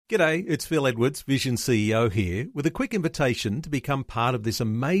G'day, it's Phil Edwards, Vision CEO here, with a quick invitation to become part of this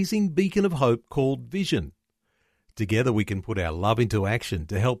amazing beacon of hope called Vision. Together we can put our love into action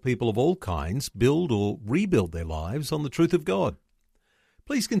to help people of all kinds build or rebuild their lives on the truth of God.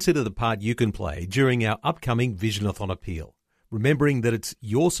 Please consider the part you can play during our upcoming Visionathon appeal, remembering that it's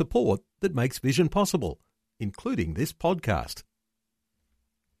your support that makes Vision possible, including this podcast.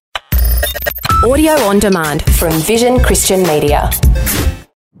 Audio on demand from Vision Christian Media.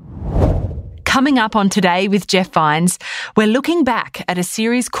 Coming up on Today with Jeff Vines, we're looking back at a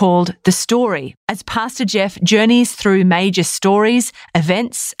series called The Story, as Pastor Jeff journeys through major stories,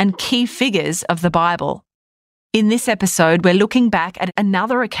 events, and key figures of the Bible. In this episode, we're looking back at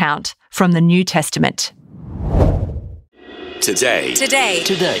another account from the New Testament. Today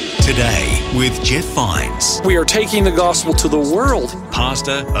with Jeff Vines. We are taking the gospel to the world.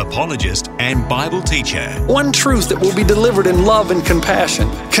 Pastor, apologist, and Bible teacher. One truth that will be delivered in love and compassion,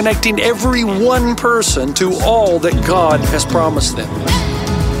 connecting every one person to all that God has promised them.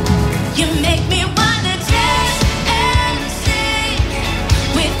 You make me want to dance and sing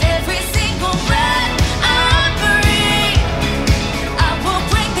with every single breath I breathe. I will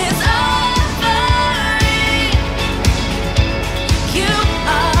bring this offering. You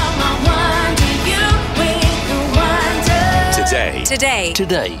are my wonder. You bring the wonder.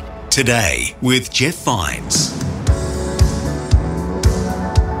 Today with Jeff Vines.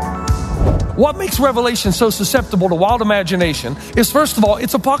 What makes Revelation so susceptible to wild imagination is, first of all,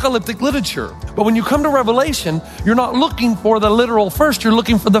 it's apocalyptic literature. But when you come to Revelation, you're not looking for the literal first, you're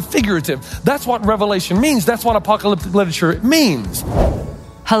looking for the figurative. That's what Revelation means. That's what apocalyptic literature means.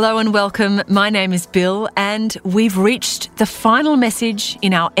 Hello and welcome. My name is Bill, and we've reached the final message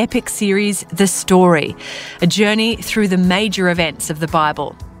in our epic series, The Story, a journey through the major events of the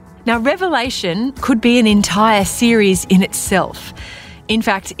Bible. Now, Revelation could be an entire series in itself. In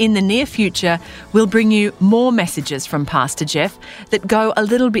fact, in the near future, we'll bring you more messages from Pastor Jeff that go a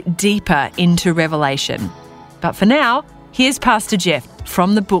little bit deeper into Revelation. But for now, here's Pastor Jeff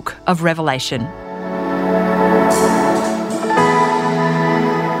from the book of Revelation.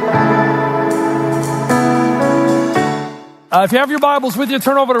 If you have your Bibles with you,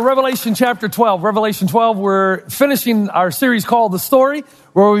 turn over to Revelation chapter 12. Revelation 12, we're finishing our series called The Story,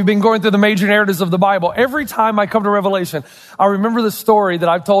 where we've been going through the major narratives of the Bible. Every time I come to Revelation, I remember the story that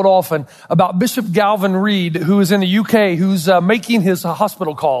I've told often about Bishop Galvin Reid, who is in the UK, who's making his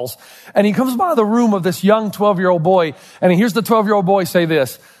hospital calls. And he comes by the room of this young 12-year-old boy, and he hears the 12-year-old boy say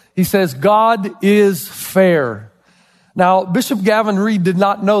this. He says, "God is fair." Now, Bishop Galvin Reid did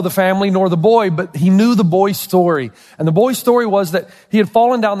not know the family nor the boy, but he knew the boy's story. And the boy's story was that he had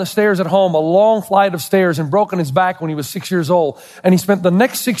fallen down the stairs at home, a long flight of stairs, and broken his back when he was 6 years old. And he spent the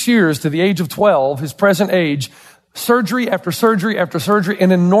next 6 years to the age of 12, his present age, surgery after surgery after surgery,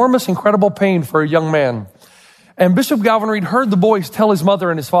 in enormous, incredible pain for a young man. And Bishop Galvin Reid heard the boys tell his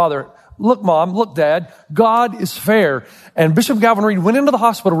mother and his father, "Look, Mom, look, Dad, God is fair." And Bishop Galvin Reid went into the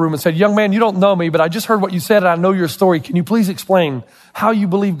hospital room and said, "Young man, you don't know me, but I just heard what you said and I know your story. Can you please explain how you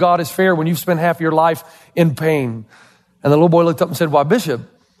believe God is fair when you've spent half your life in pain?" And the little boy looked up and said, "Why, Bishop,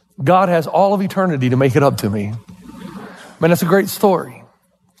 God has all of eternity to make it up to me." Man, that's a great story.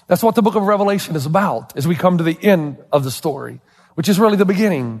 That's what the book of Revelation is about as we come to the end of the story, which is really the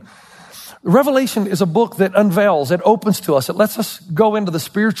beginning. Revelation is a book that unveils, it opens to us. It lets us go into the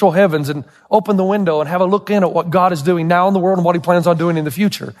spiritual heavens and open the window and have a look in at what God is doing now in the world and what he plans on doing in the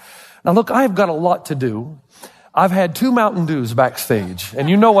future. Now look, I've got a lot to do. I've had 2 Mountain Dews backstage,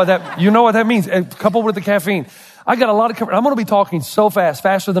 and you know what that means, coupled with the caffeine. I got a lot of cover. I'm going to be talking so fast,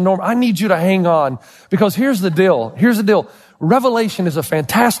 faster than normal. I need you to hang on, because here's the deal. Revelation is a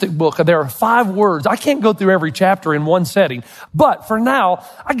fantastic book. There are 5 words. I can't go through every chapter in one setting. But for now,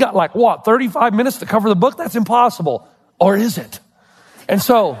 I got 35 minutes to cover the book? That's impossible. Or is it? And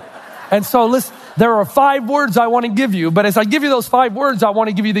so listen, there are 5 words I want to give you. But as I give you those 5 words, I want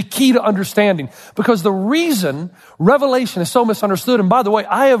to give you the key to understanding. Because the reason Revelation is so misunderstood, and by the way,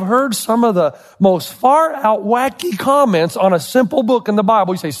 I have heard some of the most far out wacky comments on a simple book in the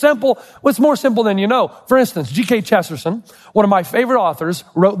Bible. You say, simple? Well, it's more simple than you know. For instance, G.K. Chesterton, one of my favorite authors,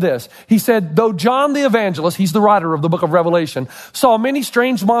 wrote this. He said, though John the Evangelist, he's the writer of the book of Revelation, saw many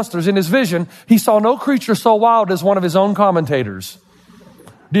strange monsters in his vision, he saw no creature so wild as one of his own commentators.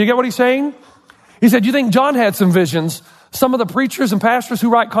 Do you get what he's saying? He said, you think John had some visions? Some of the preachers and pastors who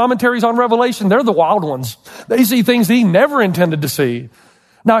write commentaries on Revelation, they're the wild ones. They see things he never intended to see.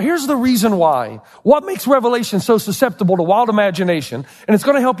 Now, here's the reason why. What makes Revelation so susceptible to wild imagination, and it's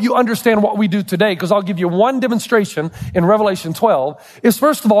going to help you understand what we do today, because I'll give you one demonstration in Revelation 12, is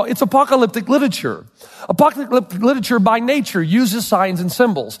first of all, it's apocalyptic literature. Apocalyptic literature by nature uses signs and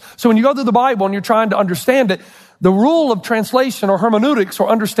symbols. So when you go through the Bible and you're trying to understand it, the rule of translation or hermeneutics or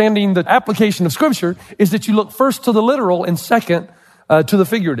understanding the application of Scripture is that you look first to the literal and second to the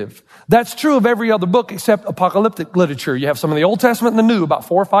figurative. That's true of every other book except apocalyptic literature. You have some in the Old Testament and the New, about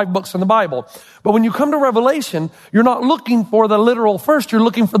 4 or 5 books in the Bible. But when you come to Revelation, you're not looking for the literal first, you're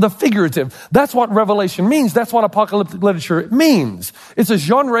looking for the figurative. That's what Revelation means. That's what apocalyptic literature means. It's a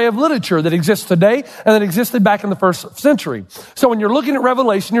genre of literature that exists today and that existed back in the first century. So when you're looking at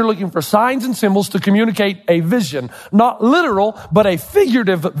Revelation, you're looking for signs and symbols to communicate a vision. Not literal, but a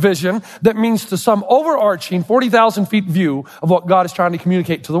figurative vision that means to some overarching 40,000 feet view of what God is trying to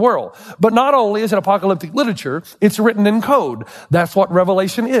communicate to the world. But not only is it apocalyptic literature, it's written in code. That's what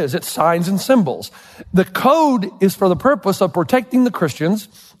Revelation is. It's signs and symbols. The code is for the purpose of protecting the Christians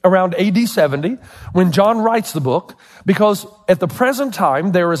around AD 70 when John writes the book, because at the present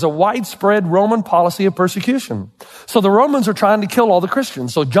time there is a widespread Roman policy of persecution. So the Romans are trying to kill all the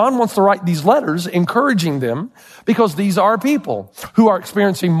Christians. So John wants to write these letters encouraging them, because these are people who are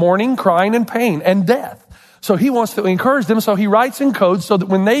experiencing mourning, crying, and pain and death. So he wants to encourage them, so he writes in code so that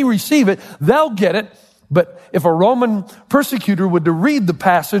when they receive it, they'll get it. But if a Roman persecutor would to read the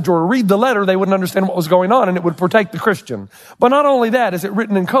passage or read the letter, they wouldn't understand what was going on, and it would protect the Christian. But not only that, is it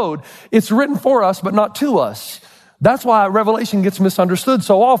written in code, it's written for us, but not to us. That's why Revelation gets misunderstood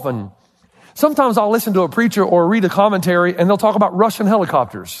so often. Sometimes I'll listen to a preacher or read a commentary, and they'll talk about Russian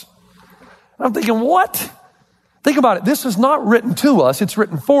helicopters. And I'm thinking, what? Think about it. This is not written to us, it's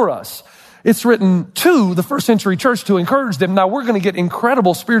written for us. It's written to the first century church to encourage them. Now, we're going to get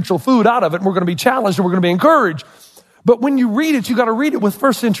incredible spiritual food out of it, and we're going to be challenged, and we're going to be encouraged. But when you read it, you got to read it with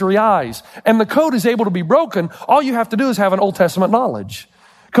first century eyes. And the code is able to be broken. All you have to do is have an Old Testament knowledge.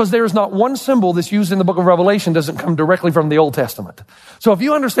 Because there is not one symbol that's used in the book of Revelation doesn't come directly from the Old Testament. So if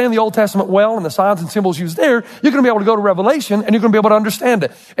you understand the Old Testament well and the signs and symbols used there, you're going to be able to go to Revelation and you're going to be able to understand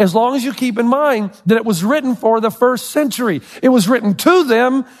it. As long as you keep in mind that it was written for the first century. It was written to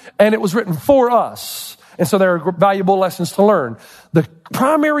them and it was written for us. And so there are valuable lessons to learn. The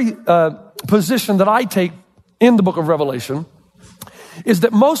primary position that I take in the book of Revelation is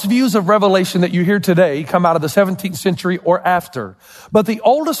that most views of Revelation that you hear today come out of the 17th century or after. But the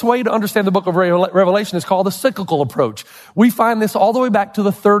oldest way to understand the book of Revelation is called the cyclical approach. We find this all the way back to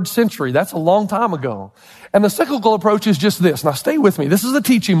the 3rd century. That's a long time ago. And the cyclical approach is just this. Now stay with me. This is a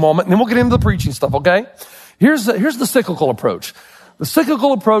teaching moment, and then we'll get into the preaching stuff, okay? Here's the cyclical approach. The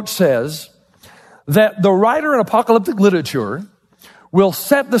cyclical approach says that the writer in apocalyptic literature will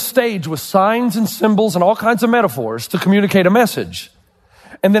set the stage with signs and symbols and all kinds of metaphors to communicate a message.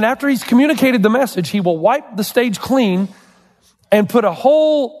 And then after he's communicated the message, he will wipe the stage clean and put a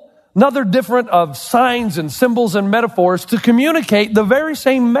whole another different of signs and symbols and metaphors to communicate the very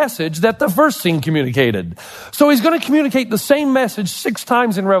same message that the first scene communicated. So he's going to communicate the same message 6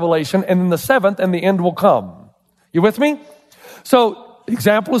 times in Revelation, and in the 7th, and the end will come. You with me? So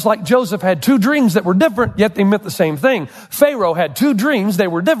example is like Joseph had 2 dreams that were different, yet they meant the same thing. Pharaoh had 2 dreams, they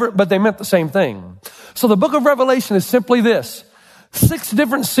were different, but they meant the same thing. So the book of Revelation is simply this. 6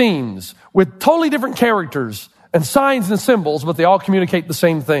 different scenes with totally different characters and signs and symbols, but they all communicate the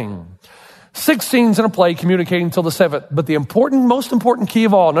same thing. 6 scenes in a play communicating until the 7th. But the most important key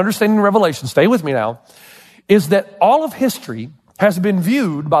of all in understanding Revelation, stay with me now, is that all of history has been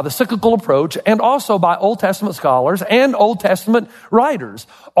viewed by the cyclical approach and also by Old Testament scholars and Old Testament writers.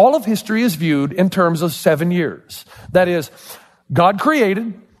 All of history is viewed in terms of 7 years. That is, God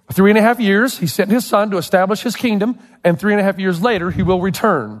created. 3.5 years, he sent his son to establish his kingdom, and 3.5 years later, he will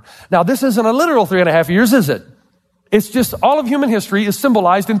return. Now, this isn't a literal 3.5 years, is it? It's just all of human history is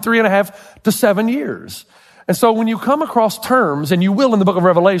symbolized in 3.5 to 7 years. And so when you come across terms, and you will in the book of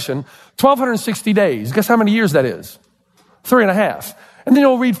Revelation, 1,260 days, guess how many years that is? 3.5. And then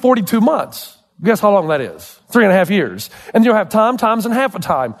you'll read 42 months. Guess how long that is? 3.5 years. And you'll have time, times, and half a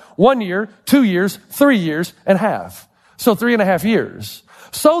time. 1 year, 2 years, 3 years, and half. So 3.5 years.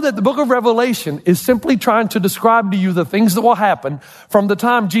 So that the book of Revelation is simply trying to describe to you the things that will happen from the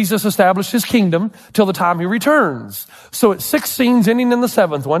time Jesus established his kingdom till the time he returns. So it's 6 scenes ending in the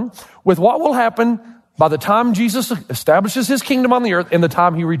 7th one with what will happen by the time Jesus establishes his kingdom on the earth and the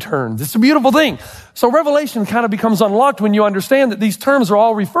time he returns. It's a beautiful thing. So Revelation kind of becomes unlocked when you understand that these terms are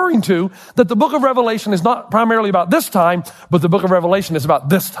all referring to that the book of Revelation is not primarily about this time, but the book of Revelation is about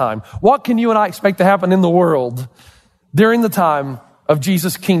this time. What can you and I expect to happen in the world during the time of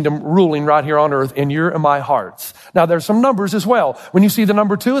Jesus' kingdom ruling right here on earth in your and my hearts. Now, there's some numbers as well. When you see the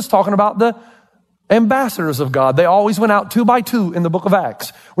number 2, it's talking about the ambassadors of God. They always went out 2 by 2 in the book of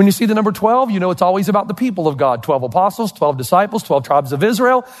Acts. When you see the number 12, you know it's always about the people of God. 12 apostles, 12 disciples, 12 tribes of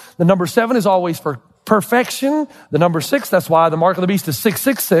Israel. The number 7 is always for perfection. The number 6, that's why the mark of the beast is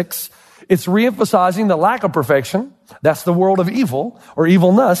 666. It's reemphasizing the lack of perfection. That's the world of evil or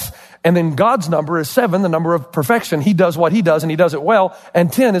evilness. And then God's number is 7, the number of perfection. He does what he does and he does it well.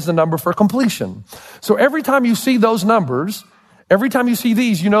 And 10 is the number for completion. So every time you see those numbers, every time you see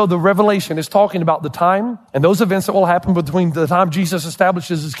these, you know the Revelation is talking about the time and those events that will happen between the time Jesus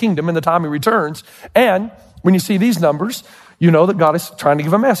establishes his kingdom and the time he returns. And when you see these numbers, you know that God is trying to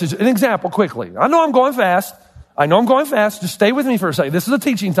give a message. An example quickly. I know I'm going fast. Just stay with me for a second. This is a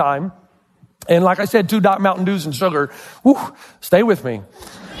teaching time. And like I said, 2 Mountain Dews and sugar. Whew, stay with me.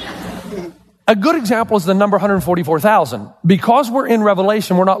 A good example is the number 144,000. Because we're in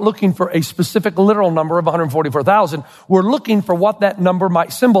Revelation, we're not looking for a specific literal number of 144,000. We're looking for what that number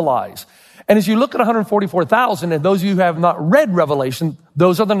might symbolize. And as you look at 144,000, and those of you who have not read Revelation,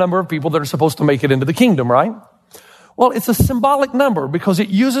 those are the number of people that are supposed to make it into the kingdom, right? Well, it's a symbolic number because it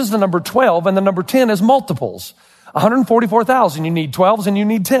uses the number 12 and the number 10 as multiples. 144,000, you need 12s and you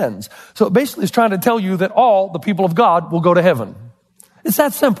need 10s. So it basically is trying to tell you that all the people of God will go to heaven. It's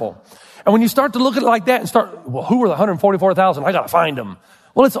that simple. And when you start to look at it like that and well, who are the 144,000? I got to find them.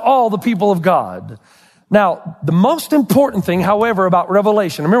 Well, it's all the people of God. Now, the most important thing, however, about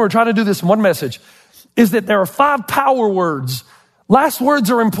Revelation, remember we're trying to do this in one message, is that there are 5 power words. Last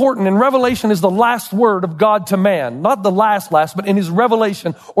words are important, and Revelation is the last word of God to man. Not the last, but in his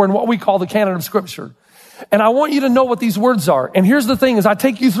revelation or in what we call the canon of Scripture. And I want you to know what these words are. And here's the thing, as I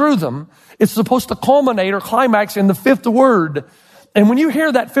take you through them, it's supposed to culminate or climax in the 5th word. And when you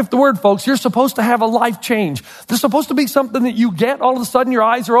hear that 5th word, folks, you're supposed to have a life change. There's supposed to be something that you get. All of a sudden, your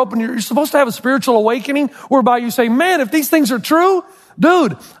eyes are open. You're supposed to have a spiritual awakening whereby you say, man, if these things are true,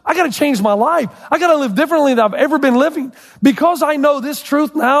 dude, I got to change my life. I got to live differently than I've ever been living. Because I know this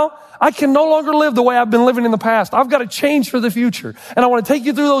truth now, I can no longer live the way I've been living in the past. I've got to change for the future. And I want to take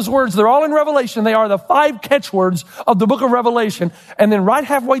you through those words. They're all in Revelation. They are the 5 catchwords of the book of Revelation. And then right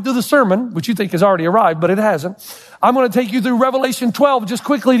halfway through the sermon, which you think has already arrived, but it hasn't, I'm going to take you through Revelation 12 just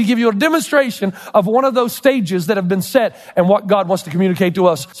quickly to give you a demonstration of one of those stages that have been set and what God wants to communicate to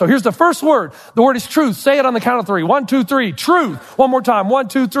us. So here's the first word. The word is truth. Say it on the count of 3. 1, 2, 3. Truth. One more time. 1,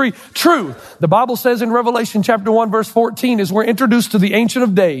 2, 3. Truth. The Bible says in Revelation chapter 1, verse 14, as we're introduced to the Ancient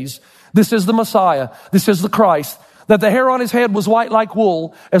of Days, this is the Messiah. This is the Christ. That the hair on his head was white like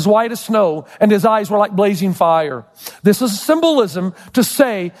wool, as white as snow, and his eyes were like blazing fire. This is symbolism to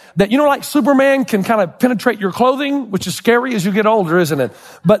say that, like Superman can kind of penetrate your clothing, which is scary as you get older, isn't it?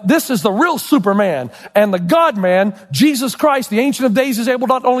 But this is the real Superman. And the God-man, Jesus Christ, the Ancient of Days, is able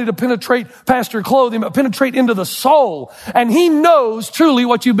not only to penetrate past your clothing, but penetrate into the soul. And he knows truly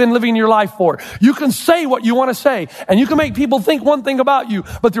what you've been living your life for. You can say what you want to say, and you can make people think one thing about you.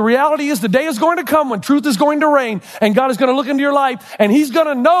 But the reality is the day is going to come when truth is going to reign, and God is going to look into your life, and he's going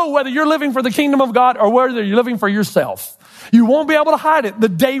to know whether you're living for the kingdom of God or whether you're living for yourself. You won't be able to hide it. The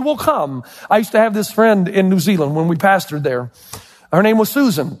day will come. I used to have this friend in New Zealand when we pastored there. Her name was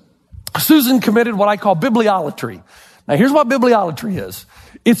Susan. Susan committed what I call bibliolatry. Now, here's what bibliolatry is.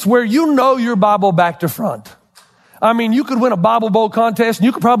 It's where you know your Bible back to front. I mean, you could win a Bible Bowl contest, and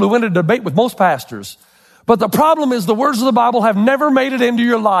you could probably win a debate with most pastors. But the problem is the words of the Bible have never made it into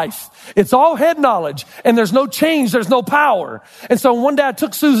your life. It's all head knowledge, and there's no change, there's no power. And so one day I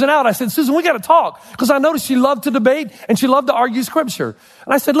took Susan out. I said, Susan, we got to talk, because I noticed she loved to debate and she loved to argue Scripture.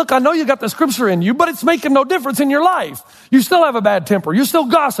 And I said, look, I know you got the Scripture in you, but it's making no difference in your life. You still have a bad temper. You still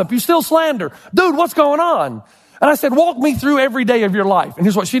gossip. You still slander. Dude, what's going on? And I said, walk me through every day of your life. And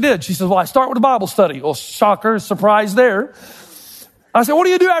here's what she did. She says, well, I start with a Bible study. Well, shocker, surprise there. I said, what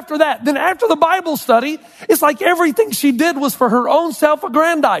do you do after that? Then after the Bible study, it's like everything she did was for her own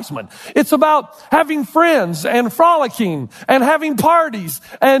self-aggrandizement. It's about having friends and frolicking and having parties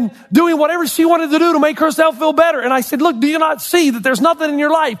and doing whatever she wanted to do to make herself feel better. And I said, look, do you not see that there's nothing in your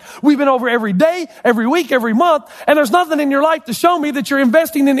life? We've been over every day, every week, every month, and there's nothing in your life to show me that you're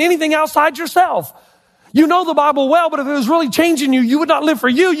investing in anything outside yourself. You know the Bible well, but if it was really changing you, you would not live for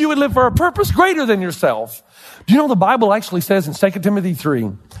you. You would live for a purpose greater than yourself. Do you know the Bible actually says in 2 Timothy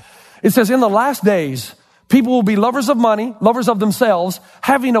 3, it says in the last days, people will be lovers of money, lovers of themselves,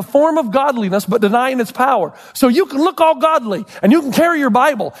 having a form of godliness, but denying its power. So you can look all godly, and you can carry your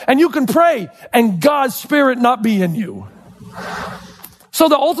Bible, and you can pray, and God's Spirit not be in you. So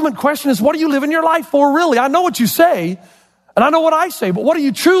the ultimate question is, what are you living your life for, really? I know what you say. And I know what I say, but what are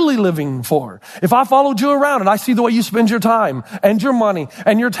you truly living for? If I followed you around and I see the way you spend your time and your money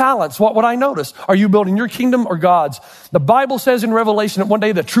and your talents, what would I notice? Are you building your kingdom or God's? The Bible says in Revelation that one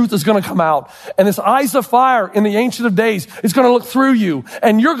day the truth is going to come out, and this eyes of fire in the Ancient of Days is going to look through you,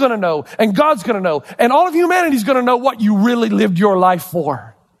 and you're going to know, and God's going to know, and all of humanity is going to know what you really lived your life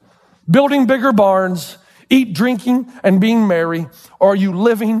for. Building bigger barns, eat, drinking, and being merry, or are you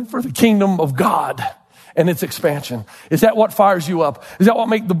living for the kingdom of God and its expansion? Is that what fires you up? Is that what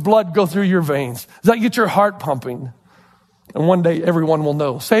makes the blood go through your veins? Does that get your heart pumping? And one day everyone will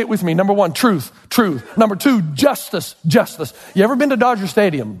know. Say it with me. Number one, truth. Number two, justice. You ever been to Dodger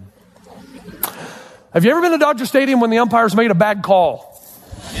Stadium? Have you ever been to Dodger Stadium when the umpires made a bad call?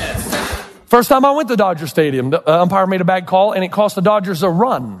 Yes. First time I went to Dodger Stadium, the umpire made a bad call and it cost the Dodgers a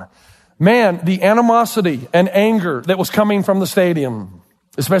run. Man, the animosity and anger that was coming from the stadium,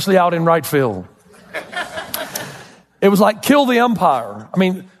 especially out in right field. It was like, kill the umpire. I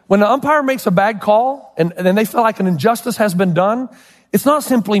mean, when an umpire makes a bad call and then they feel like an injustice has been done, it's not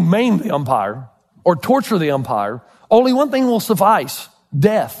simply maim the umpire or torture the umpire. Only one thing will suffice: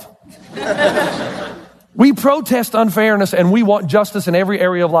 death. We protest unfairness and we want justice in every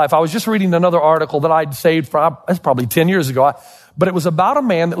area of life. I was just reading another article that I'd saved that's probably 10 years ago. But it was about a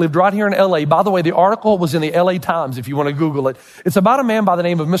man that lived right here in L.A. By the way, the article was in the L.A. Times, if you want to Google it. It's about a man by the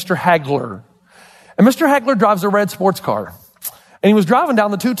name of Mr. Hagler. And Mr. Hagler drives a red sports car. And he was driving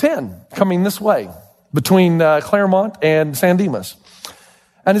down the 210, coming this way, between Claremont and San Dimas.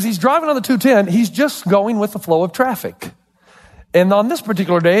 And as he's driving on the 210, he's just going with the flow of traffic. And on this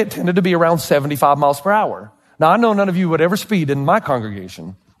particular day, it tended to be around 75 miles per hour. Now, I know none of you would ever speed in my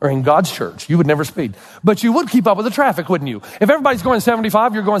congregation or in God's church. You would never speed. But you would keep up with the traffic, wouldn't you? If everybody's going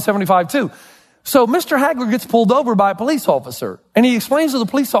 75, you're going 75 too. So Mr. Hagler gets pulled over by a police officer, and he explains to the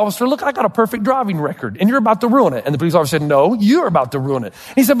police officer, look, I got a perfect driving record, and you're about to ruin it. And the police officer said, no, you're about to ruin it.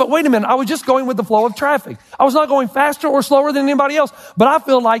 He said, but wait a minute, I was just going with the flow of traffic. I was not going faster or slower than anybody else, but I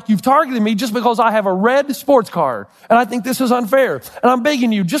feel like you've targeted me just because I have a red sports car, and I think this is unfair. And I'm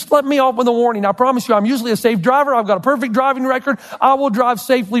begging you, just let me off with a warning. I promise you, I'm usually a safe driver. I've got a perfect driving record. I will drive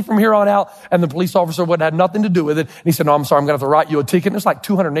safely from here on out. And the police officer would have had nothing to do with it. And he said, no, I'm sorry, I'm going to have to write you a ticket. And it's like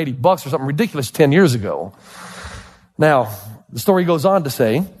 $280 or something ridiculous 10 years ago. Now, the story goes on to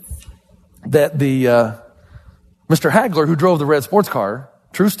say that the Mr. Hagler, who drove the red sports car,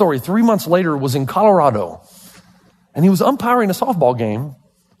 true story, 3 months later was in Colorado, and he was umpiring a softball game,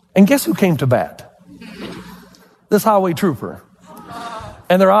 and guess who came to bat? This highway trooper.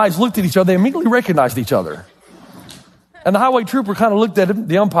 And their eyes looked at each other. They immediately recognized each other. And the highway trooper kind of looked at him,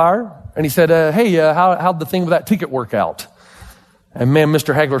 the umpire, and he said, hey, how'd the thing with that ticket work out? And man,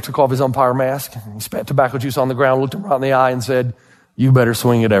 Mr. Hagler took off his umpire mask. He spat tobacco juice on the ground, looked him right in the eye and said, you better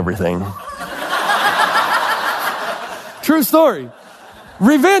swing at everything. True story.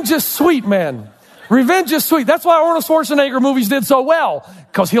 Revenge is sweet, man. Revenge is sweet. That's why Arnold Schwarzenegger movies did so well,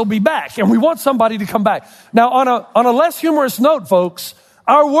 because he'll be back, and we want somebody to come back. Now, on a less humorous note, folks,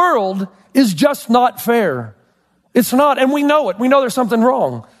 our world is just not fair. It's not, and we know it. We know there's something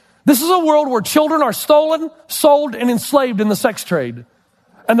wrong. This is a world where children are stolen, sold, and enslaved in the sex trade.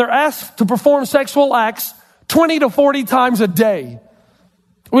 And they're asked to perform sexual acts 20 to 40 times a day.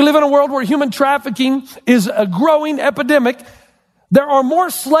 We live in a world where human trafficking is a growing epidemic. There are more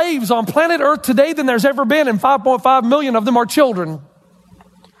slaves on planet Earth today than there's ever been, and 5.5 million of them are children.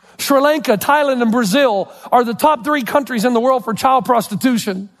 Sri Lanka, Thailand, and Brazil are the top 3 countries in the world for child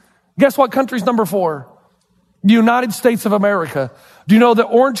prostitution. Guess what country's number 4? The United States of America. Do you know that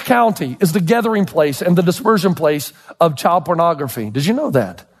Orange County is the gathering place and the dispersion place of child pornography? Did you know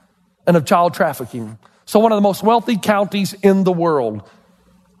that? And of child trafficking. So one of the most wealthy counties in the world.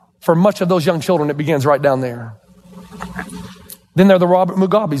 For much of those young children, it begins right down there. Then there are the Robert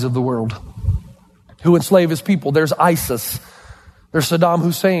Mugabes of the world who enslave his people. There's ISIS. There's Saddam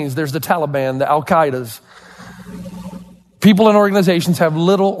Hussein's. There's the Taliban, the Al-Qaeda's. People and organizations have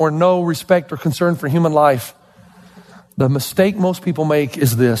little or no respect or concern for human life. The mistake most people make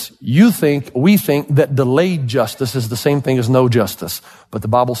is this. We think that delayed justice is the same thing as no justice. But the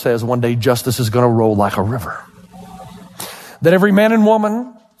Bible says one day justice is going to roll like a river. That every man and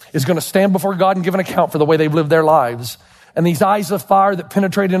woman is going to stand before God and give an account for the way they've lived their lives. And these eyes of fire that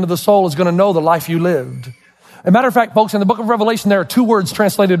penetrate into the soul is going to know the life you lived. As a matter of fact, folks, in the book of Revelation, there are 2 words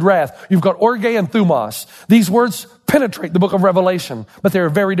translated wrath. You've got orge and thumos. These words penetrate the book of Revelation, but they're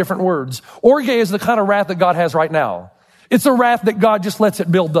very different words. Orge is the kind of wrath that God has right now. It's a wrath that God just lets it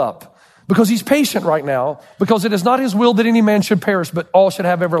build up. because he's patient right now, because it is not his will that any man should perish, but all should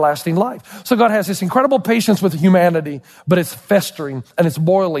have everlasting life. So God has this incredible patience with humanity, but it's festering and it's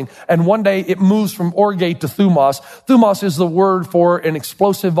boiling. And one day it moves from orge to thumos. Thumos is the word for an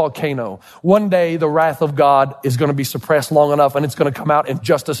explosive volcano. One day the wrath of God is going to be suppressed long enough and it's going to come out and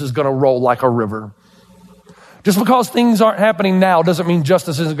justice is going to roll like a river. Just because things aren't happening now doesn't mean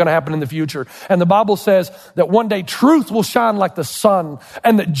justice isn't going to happen in the future. And the Bible says that one day truth will shine like the sun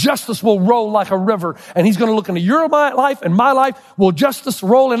and that justice will roll like a river. And he's going to look into your life and my life. Will justice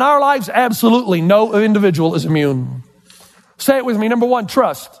roll in our lives? Absolutely. No individual is immune. Say it with me. Number 1,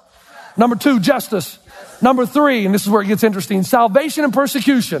 trust. Number 2, justice. Number 3, and this is where it gets interesting, salvation and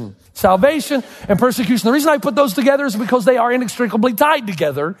persecution. Salvation and persecution. The reason I put those together is because they are inextricably tied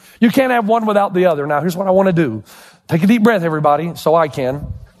together. You can't have one without the other. Now, here's what I want to do. Take a deep breath, everybody, so I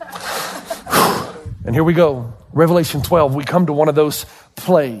can. And here we go. Revelation 12, we come to one of those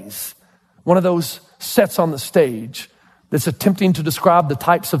plays, one of those sets on the stage that's attempting to describe the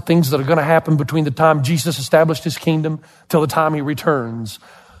types of things that are going to happen between the time Jesus established his kingdom till the time he returns.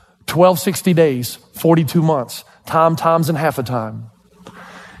 1260 days, 42 months, times and half a time.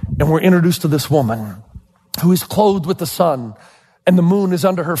 And we're introduced to this woman who is clothed with the sun and the moon is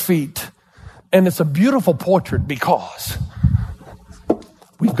under her feet. And it's a beautiful portrait because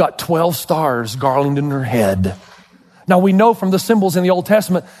we've got 12 stars garlanded in her head. Now we know from the symbols in the Old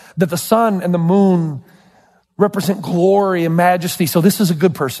Testament that the sun and the moon represent glory and majesty. So this is a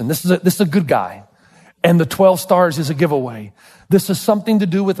good person. This is a good guy. And the 12 stars is a giveaway. This is something to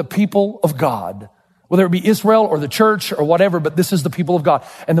do with the people of God, whether it be Israel or the church or whatever, but this is the people of God.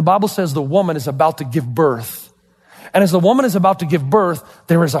 And the Bible says the woman is about to give birth. And as the woman is about to give birth,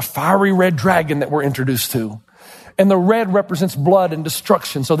 there is a fiery red dragon that we're introduced to. And the red represents blood and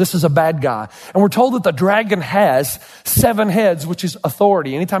destruction. So this is a bad guy. And we're told that the dragon has 7 heads, which is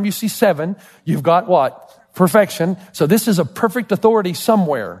authority. Anytime you see 7, you've got what? Perfection. So this is a perfect authority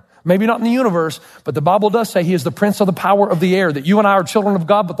somewhere. Maybe not in the universe, but the Bible does say he is the prince of the power of the air, that you and I are children of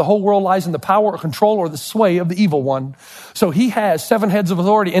God, but the whole world lies in the power or control or the sway of the evil one. So he has 7 heads of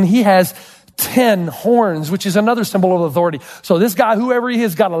authority and he has 10 horns, which is another symbol of authority. So this guy, whoever he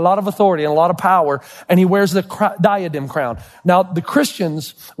is, got a lot of authority and a lot of power, and he wears the diadem crown. Now, the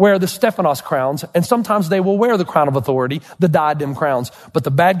Christians wear the Stephanos crowns, and sometimes they will wear the crown of authority, the diadem crowns. But the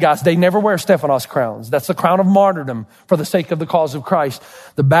bad guys, they never wear Stephanos crowns. That's the crown of martyrdom for the sake of the cause of Christ.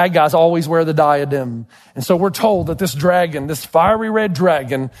 The bad guys always wear the diadem. And so we're told that this dragon, this fiery red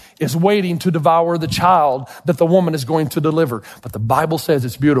dragon, is waiting to devour the child that the woman is going to deliver. But the Bible says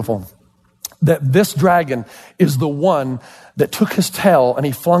it's beautiful, that this dragon is the one that took his tail and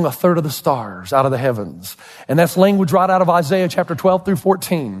he flung 1/3 of the stars out of the heavens. And that's language right out of Isaiah chapter 12 through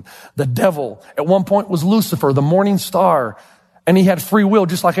 14. The devil at one point was Lucifer, the morning star, and he had free will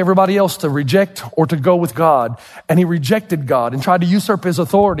just like everybody else to reject or to go with God. And he rejected God and tried to usurp his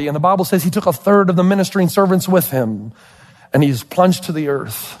authority. And the Bible says he took 1/3 of the ministering servants with him and he's plunged to the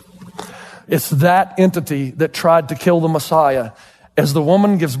earth. It's that entity that tried to kill the Messiah. As the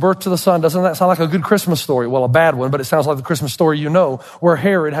woman gives birth to the son, doesn't that sound like a good Christmas story? Well, a bad one, but it sounds like the Christmas story you know, where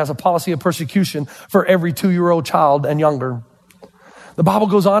Herod has a policy of persecution for every 2-year-old child and younger. The Bible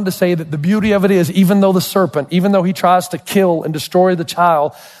goes on to say that the beauty of it is, even though the serpent, even though he tries to kill and destroy the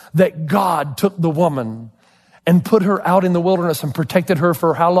child, that God took the woman and put her out in the wilderness and protected her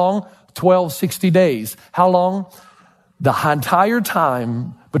for how long? 1260 days. How long? The entire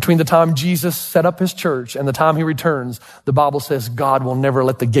time between the time Jesus set up his church and the time he returns, the Bible says God will never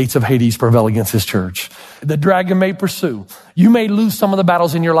let the gates of Hades prevail against his church. The dragon may pursue. You may lose some of the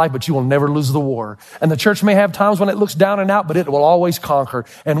battles in your life, but you will never lose the war. And the church may have times when it looks down and out, but it will always conquer.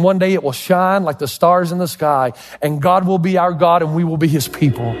 And one day it will shine like the stars in the sky. And God will be our God and we will be his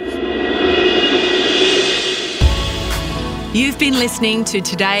people. You've been listening to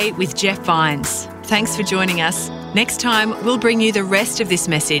Today with Jeff Vines. Thanks for joining us. Next time, we'll bring you the rest of this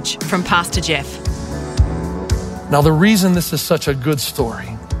message from Pastor Jeff. Now, the reason this is such a good story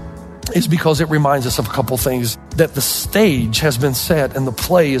is because it reminds us of a couple things. That the stage has been set and the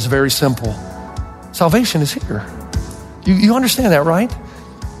play is very simple. Salvation is here. You understand that, right?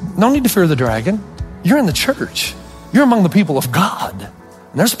 No need to fear the dragon. You're in the church. You're among the people of God.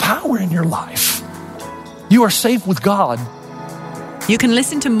 And there's power in your life. You are safe with God. You can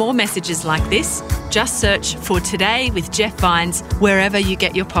listen to more messages like this. Just search for Today with Jeff Vines wherever you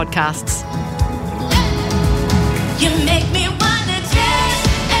get your podcasts. You make me wanna dance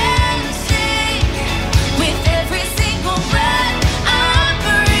and sing with every single breath I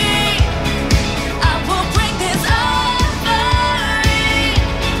breathe. I will bring this offering.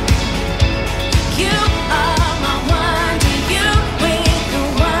 You are my wonder, you bring the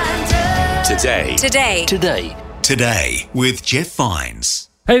wonder. Today. Today with Jeff Vines.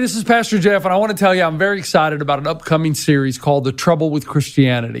 Hey, this is Pastor Jeff, and I want to tell you I'm very excited about an upcoming series called The Trouble with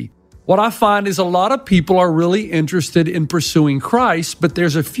Christianity. What I find is a lot of people are really interested in pursuing Christ, but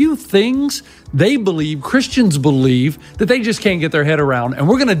there's a few things they believe, Christians believe, that they just can't get their head around. And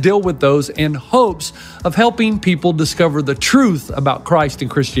we're going to deal with those in hopes of helping people discover the truth about Christ and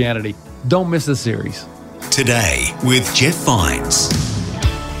Christianity. Don't miss the series. Today with Jeff Vines.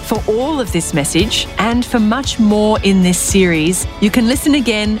 For all of this message and for much more in this series, you can listen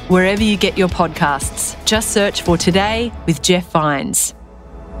again wherever you get your podcasts. Just search for Today with Jeff Vines.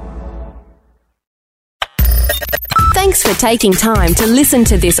 Thanks for taking time to listen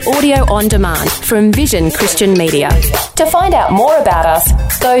to this audio on demand from Vision Christian Media. To find out more about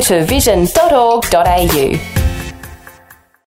us, go to vision.org.au.